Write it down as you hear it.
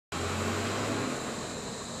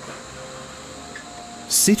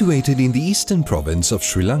Situated in the eastern province of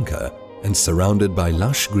Sri Lanka and surrounded by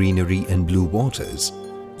lush greenery and blue waters,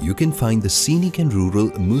 you can find the scenic and rural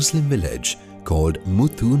Muslim village called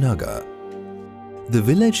Muthu Nagar. The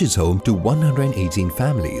village is home to 118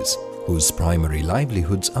 families whose primary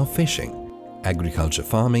livelihoods are fishing, agriculture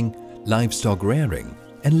farming, livestock rearing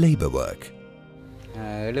and labor work.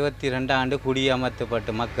 72 ஆண்டு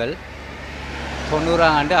குடியமர்த்தப்பட்ட மக்கள்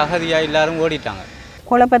 90 ஆண்டு அகதியா எல்லாரும் ஓடிட்டாங்க.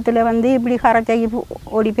 குழப்பத்தில் இப்படி கரைச்சி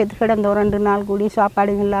ஓடி போய்த்து கிடந்தோம் 2 நாள் கூடி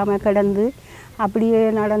சாப்பாடு இல்லாமல் கிடந்து அப்படியே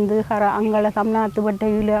நடந்து அங்கால தமிழ்நாட்டு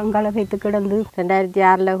வட்டையில் அங்கால போய்த்து கிடந்து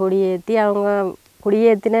 2006 குடியேற்றி அவங்க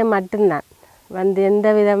குடியேற்றினே மட்டும்தான் எந்த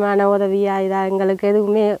விதமான உதவியா இதா எங்களுக்கு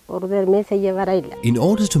எதுவுமே ஒரு தடமே செய்ய வர இல்லை. In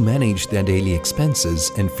order to manage their daily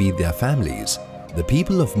expenses and feed their families, the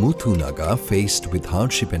people of Muthu Nagar, faced with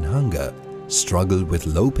hardship and hunger, struggle with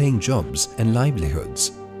low-paying jobs and livelihoods.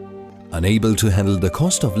 Unable to handle the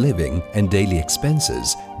cost of living and daily expenses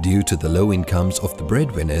due to the low incomes of the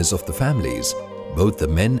breadwinners of the families, both the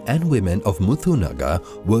men and women of Muthu Nagar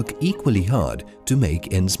work equally hard to make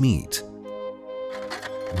ends meet.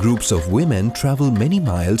 Groups of women travel many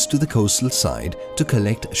miles to the coastal side to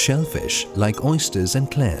collect shellfish like oysters and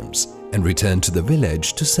clams and return to the village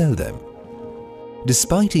to sell them.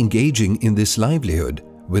 Despite engaging in this livelihood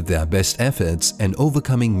with their best efforts and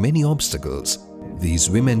overcoming many obstacles, these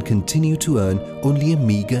women continue to earn only a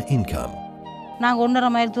meager income. நாங்கள்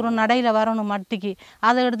 1.5 mile தூரம் நடையில் வரணும் மட்டிக்கு.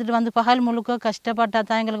 அதை எடுத்துகிட்டு பகல் முழுக்க கஷ்டப்பட்டா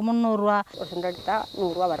தான் எங்களுக்கு 300 ரூபா. ஒரு சுண்டை எடுத்தால்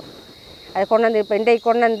 100 ரூபா வரும். அதை கொண்டு இப்போ இன்றைக்கு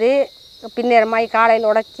கொண்டு பின்னேரமாய் காலையில்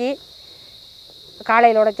உடைச்சி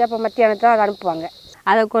அப்போ மத்தியானத்தில் அதை அனுப்புவாங்க.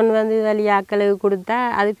 அதை கொண்டு வழியாக்களுக்கு கொடுத்தா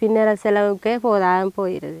அது பின்னேற செலவுக்கே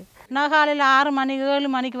போயிடுது. நான் காலையில் 6 மணி 7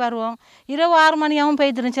 மணிக்கு வருவோம். இரவு 6 மணியாகவும்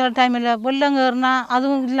பெய்துடும். சில டைமில் வெள்ளங்கேறினா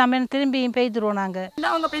அதுவும் இல்லாமல் திரும்பியும் பெய்துருவோம். நாங்கள்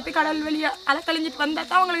அவங்க போய்த்து கடல் வெளியே அலக்கழிஞ்சிட்டு வந்தால்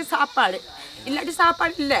தான் அவங்களுக்கு சாப்பாடு, இல்லாட்டி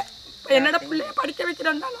சாப்பாடு இல்லை. இப்போ என்னோட பிள்ளைய படிக்க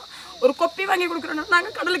வைக்கிறோம்னாலும் ஒரு கொப்பி வாங்கி கொடுக்குறோன்னா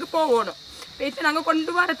நாங்கள் கடலுக்கு போகணும். போய்த்து நாங்கள்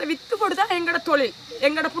கொண்டு வரத்தை விற்று கொடுத்தா எங்களோட தொழில்,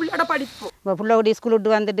 எங்களோட பிள்ளையோட படிப்பு. இப்போ பிள்ளை கூட்டி ஸ்கூல்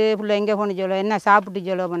விட்டு வந்துட்டு பிள்ளை எங்கே போன சொல்லுவோம், என்ன சாப்பிட்டு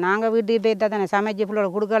சொல்லுவோம். இப்போ நாங்கள் வீட்டுக்கு போய்ட்டா தானே சமைச்சு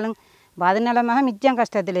பிள்ளையோட கொடுக்கலும். இப்போ அதனால தான் மிச்சம்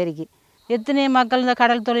கஷ்டத்தில் இருக்குது. எத்தனை மக்கள் இந்த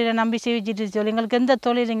கடல் தொழிலை நம்பி சேவிச்சிட்டு சொல்லி எங்களுக்கு எந்த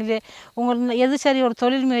தொழில் எங்களே உங்களுக்கு எது சரி ஒரு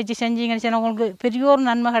தொழில் முயற்சி செஞ்சீங்கன்னு சொன்னால் உங்களுக்கு பெரிய ஒரு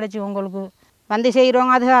நன்மை கிடைச்சி. உங்களுக்கு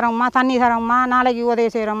செய்கிறோங்க, அது தரோம்மா, தண்ணி தரோம்மா, நாளைக்கு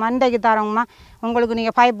உதவி செய்கிறோம்மா, இன்றைக்கு தரோம்மா, உங்களுக்கு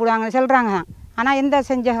நீங்கள் பயப்படுவாங்கன்னு சொல்கிறாங்க தான். ஆனால் எந்த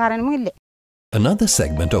செஞ்ச காரணமும் இல்லை. Another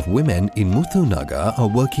segment of women in Muthu Nagar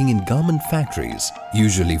are working in garment factories,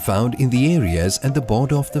 usually found in the areas at the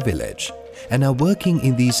border of the village, and are working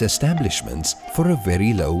in these establishments for a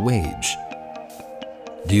very low wage.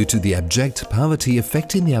 Due to the abject poverty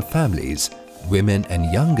affecting their families, women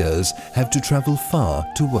and young girls have to travel far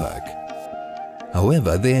to work.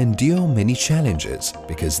 However, they endure many challenges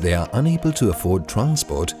because they are unable to afford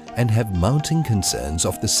transport and have mounting concerns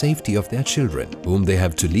of the safety of their children, whom they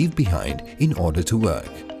have to leave behind in order to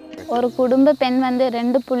work. ஒரு குடும்ப பெண்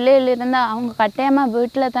 2 பிள்ளைகள் இருந்தால் அவங்க கட்டாயமாக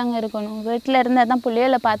வீட்டில் தாங்க இருக்கணும். வீட்டில் இருந்தால் தான்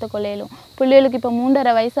பிள்ளைகளை பார்த்து கொள்ளையிலும். பிள்ளைகளுக்கு இப்போ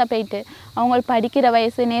 3.5 வயசாக போயிட்டு அவங்களுக்கு படிக்கிற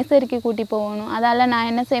வயசு, நேசரிக்கு கூட்டி போகணும். அதால் நான்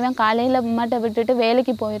என்ன செய்வேன், காலையில் அம்மாட்ட விட்டுட்டு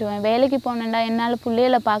வேலைக்கு போயிடுவேன். வேலைக்கு போனேன்டா என்னால்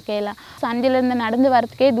பிள்ளைகளை பார்க்கலாம். சந்திலேருந்து நடந்து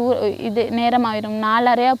வரத்துக்கே இது நேரமாகிடும்.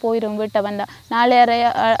 4:30 போயிடும் வீட்டை வந்தால்.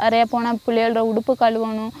 4:30 போனால் பிள்ளைகளோட உடுப்பு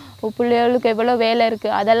கழுவணும். பிள்ளைகளுக்கு எவ்வளோ வேலை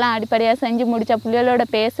இருக்குது அதெல்லாம் அடிப்படையாக செஞ்சு முடித்தா பிள்ளைகளோட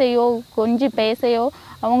பேசையோ கொஞ்சம் பேசையோ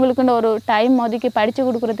அவங்களுக்குன்னு ஒரு டைம் ஒதுக்கி படித்து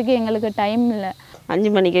கொடுக்குறதுக்கு எங்களுக்கு டைம் இல்லை.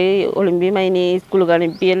 5 மணிக்கு ஒளிம்பி மைனி ஸ்கூலுக்கு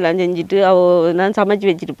அனுப்பி எல்லாம் செஞ்சுட்டு நான்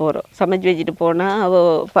சமைச்சு வச்சுட்டு போனால்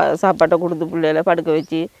அவள் சாப்பாட்டை கொடுத்து பிள்ளைகளை படுக்க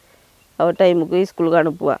வச்சு அவள் டைமுக்கு ஸ்கூலுக்கு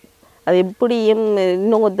அனுப்புவாள். அது எப்படியும்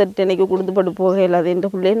இன்னும் ஒருத்தனைக்கு கொடுத்து பட்டு போக இல்லாத என்ற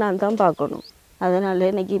பிள்ளையை நான் தான் பார்க்கணும். அதனால்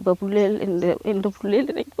எனக்கு இப்போ பிள்ளைகள் என்ற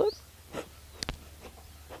பிள்ளைகள் நினைப்போம்.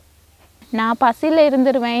 நான் பசியில்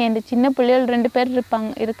இருந்துருவேன். என் சின்ன பிள்ளைகள் 2 பேர்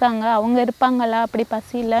இருக்காங்க. அவங்க இருப்பாங்களா அப்படி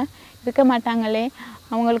பசியில்? இருக்க மாட்டாங்களே.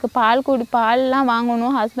 அவங்களுக்கு பால்லாம்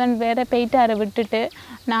வாங்கணும். ஹஸ்பண்ட் வேறு போயிட்டாரை விட்டுட்டு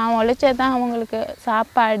நான் உழைச்சா தான் அவங்களுக்கு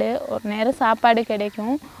சாப்பாடு, ஒரு நேரம் சாப்பாடு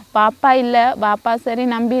கிடைக்கும். பாப்பா இல்லை, பாப்பா சரி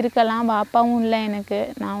நம்பி இருக்கலாம், பாப்பாவும் இல்லை எனக்கு.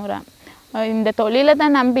 நான் இந்த தொழிலை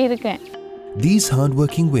தான் நம்பி இருக்கேன். These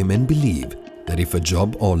hardworking women believe that if a job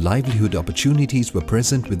or livelihood opportunities were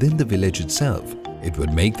present within the village itself, it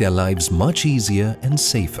would make their lives much easier and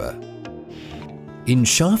safer. In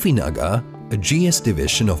Shafi Nagar, a GS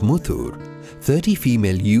division of Muthur, 30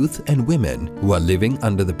 female youth and women who are living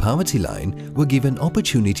under the poverty line were given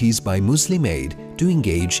opportunities by Muslim Aid to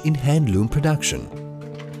engage in handloom production.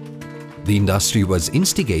 The industry was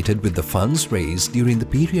instigated with the funds raised during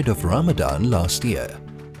the period of Ramadan last year.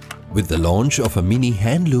 With the launch of a mini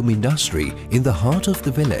handloom industry in the heart of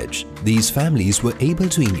the village, these families were able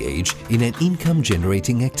to engage in an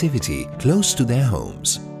income-generating activity close to their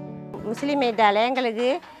homes. முஸ்லீம் ஏட்டால் எங்களுக்கு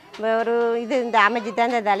ஒரு இது இந்த அமைச்சு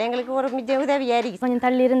தந்ததால் எங்களுக்கு ஒரு மிச்ச உதவியாக இருக்குது. கொஞ்சம்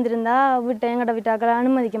தள்ளி இருந்திருந்தா எங்கள்கிட்ட விட்டாக்களை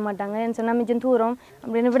அனுமதிக்க மாட்டாங்க. என் சொன்னால் மிச்சம் தூரம்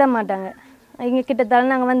அப்படின்னு விட மாட்டாங்க. இங்கே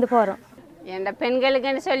கிட்டத்தால நாங்கள் வந்து போகிறோம். என்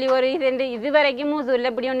பெண்களுக்குன்னு சொல்லி ஒரு இது வரைக்கும்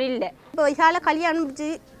மூசூரில் இப்படி ஒன்றும் இல்லை. இப்போ இசால கல்யாணம்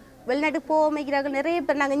முடிச்சு வெளிநாட்டுக்கு போக வைக்கிறாங்க நிறைய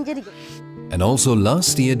பேர் நாங்கள் இஞ்சிருக்கோம். And also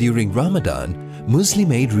last year during Ramadan, Muslim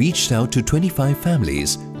Aid reached out to 25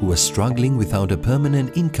 families who were struggling without a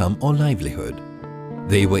permanent income or livelihood.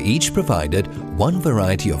 They were each provided one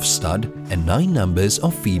variety of stud and 9 numbers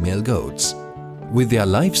of female goats. With their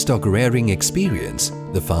livestock rearing experience,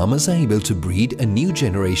 the farmers are able to breed a new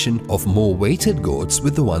generation of more weighted goats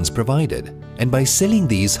with the ones provided. And by selling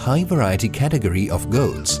these high variety category of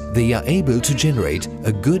goats, they are able to generate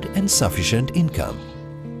a good and sufficient income.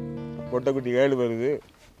 பொட்டைக்குட்டி 7 வருது,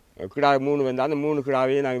 கிடா 3 வந்தால் அந்த 3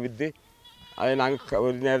 கிடாவையும் நாங்கள் விற்று அதை நாங்கள்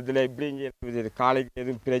ஒரு நேரத்தில் இப்படியும் காலைக்கு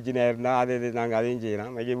எதுவும் பிரச்சனை இருந்தால் அதை நாங்கள் அதையும்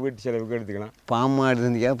செய்யலாம், வீட்டு செலவுக்கு எடுத்துக்கலாம். பாமாடு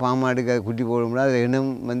இருந்துச்சா பாமாடுக்கு அது குட்டி போடும்னா அது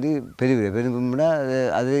இனம் பெரும்பும்னா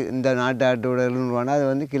அது இந்த நாட்டு ஆட்டோட வேணால் அது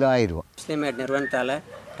வந்து கிலோ 1000 ரூபா. முஸ்லீம் ஏட் நிறுவனத்தால்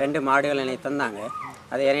 2 மாடுகள் எனக்கு தந்தாங்க.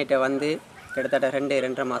 அது என்கிட்ட வந்து கிட்டத்தட்ட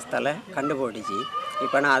 2-2.5 மாதத்தால் கண்டு போட்டுச்சு.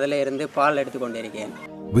 இப்போ நான் அதில் இருந்து பால் எடுத்துக்கொண்டு இருக்கேன்.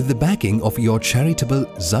 With the backing of your charitable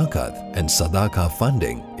zakat and sadaqah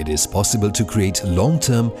funding, it is possible to create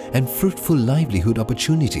long-term and fruitful livelihood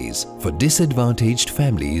opportunities for disadvantaged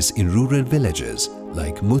families in rural villages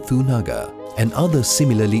like Muthu Naga and other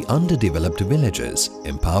similarly underdeveloped villages,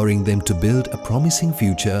 empowering them to build a promising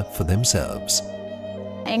future for themselves.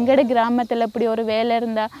 எங்களோட கிராமத்தில் இப்படி ஒரு வேலை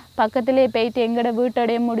இருந்தால் பக்கத்திலே போயிட்டு எங்களோட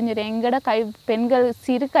வீட்டோடைய முடிஞ்சிடும். எங்களோட பெண்கள்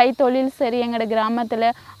சிறு கைத்தொழில் சரி எங்களோட கிராமத்தில்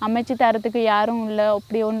அமைச்சு தரத்துக்கு யாரும் இல்லை.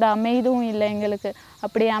 அப்படி ஒன்று அமைதும் இல்லை எங்களுக்கு.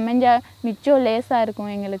 அப்படி அமைஞ்சால் மிச்சம் லேசாக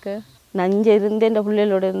இருக்கும் எங்களுக்கு. நஞ்சு இருந்து என்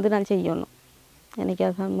பிள்ளைகளோட இருந்து நான் செய்யணும். எனக்கு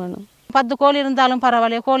அதான் வேணும். 10 கோழி இருந்தாலும்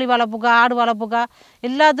பரவாயில்ல, கோழி வளர்ப்புக்கா ஆடு வளர்ப்புக்கா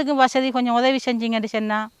எல்லாத்துக்கும் வசதி கொஞ்சம் உதவி செஞ்சீங்கன்னு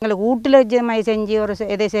சொன்னால் எங்களுக்கு வீட்டில் வச்ச மாதிரி செஞ்சு ஒரு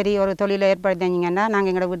எதை சரி ஒரு தொழிலை ஏற்படுத்தி செஞ்சிங்கன்னா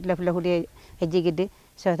நாங்கள் எங்களோட வீட்டில் ஃபுல்லாக கூட்டி வச்சுக்கிட்டு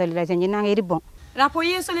தொழிலை செஞ்சு நாங்கள் இருப்போம். நான்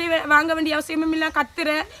பொய்யே சொல்லி வாங்க வேண்டிய அவசியமும் இல்லை,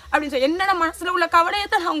 கத்துறேன் அப்படின்னு சொல்லி என்னோட மனசில் உள்ள கவலையை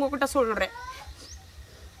தான் நான் உங்ககிட்ட சொல்கிறேன்.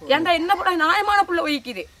 ஏன்டா என்ன போட நியாயமான புள்ள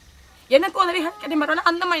ஒழிக்குது, எனக்கு உதவி கிடையாது.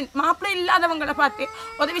 அந்த மாதிரி மாப்பிள்ளை இல்லாதவங்களை பார்த்து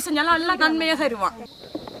உதவி செஞ்சாலும் எல்லாம் நன்மையாக தருவான்.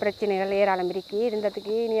 பிரச்சனைகள் ஏராளம் இருக்கு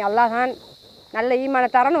இருந்ததுக்கு நீ அல்லாஹ் தான் நல்ல ஈமான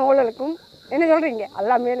தரணும். ஊழலுக்கும் என்ன சொல்கிறீங்க,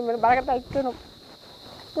 எல்லாம் மேலும் மேலும் பலகத்தை வைக்கணும்.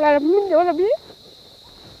 உதவி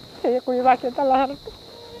செய்யக்கூடிய வாக்கியத்தை அல்லாஹ் இருக்கும்.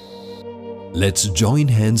 Let's join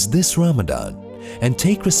hands this Ramadan and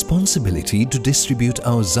take responsibility to distribute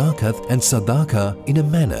our zakat and sadaqah in a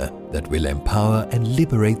manner that will empower and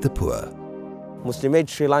liberate the poor. Muslim Aid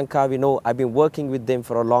Sri Lanka, we know I've been working with them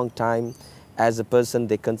for a long time. As a person,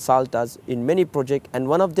 they consult us in many projects, and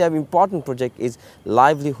one of their important projects is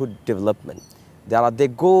livelihood development. They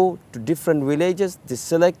go to different villages, they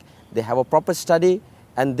select, they have a proper study,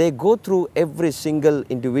 and they go through every single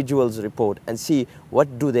individual's report and see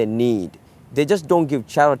what do they need. They just don't give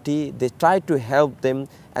charity, they try to help them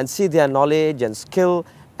and see their knowledge and skill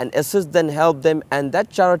and assist them, help them, and that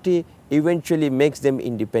charity eventually makes them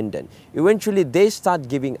independent. Eventually they start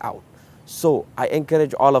giving out. So I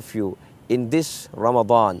encourage all of you in this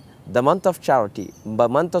Ramadan, the month of charity, the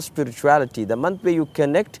month of spirituality, the month where you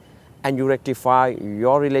connect and you rectify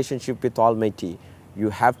your relationship with Almighty, you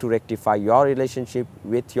have to rectify your relationship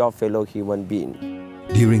with your fellow human being.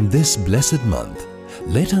 During this blessed month,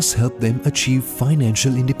 let us help them achieve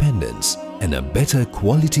financial independence and a better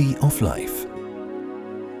quality of life.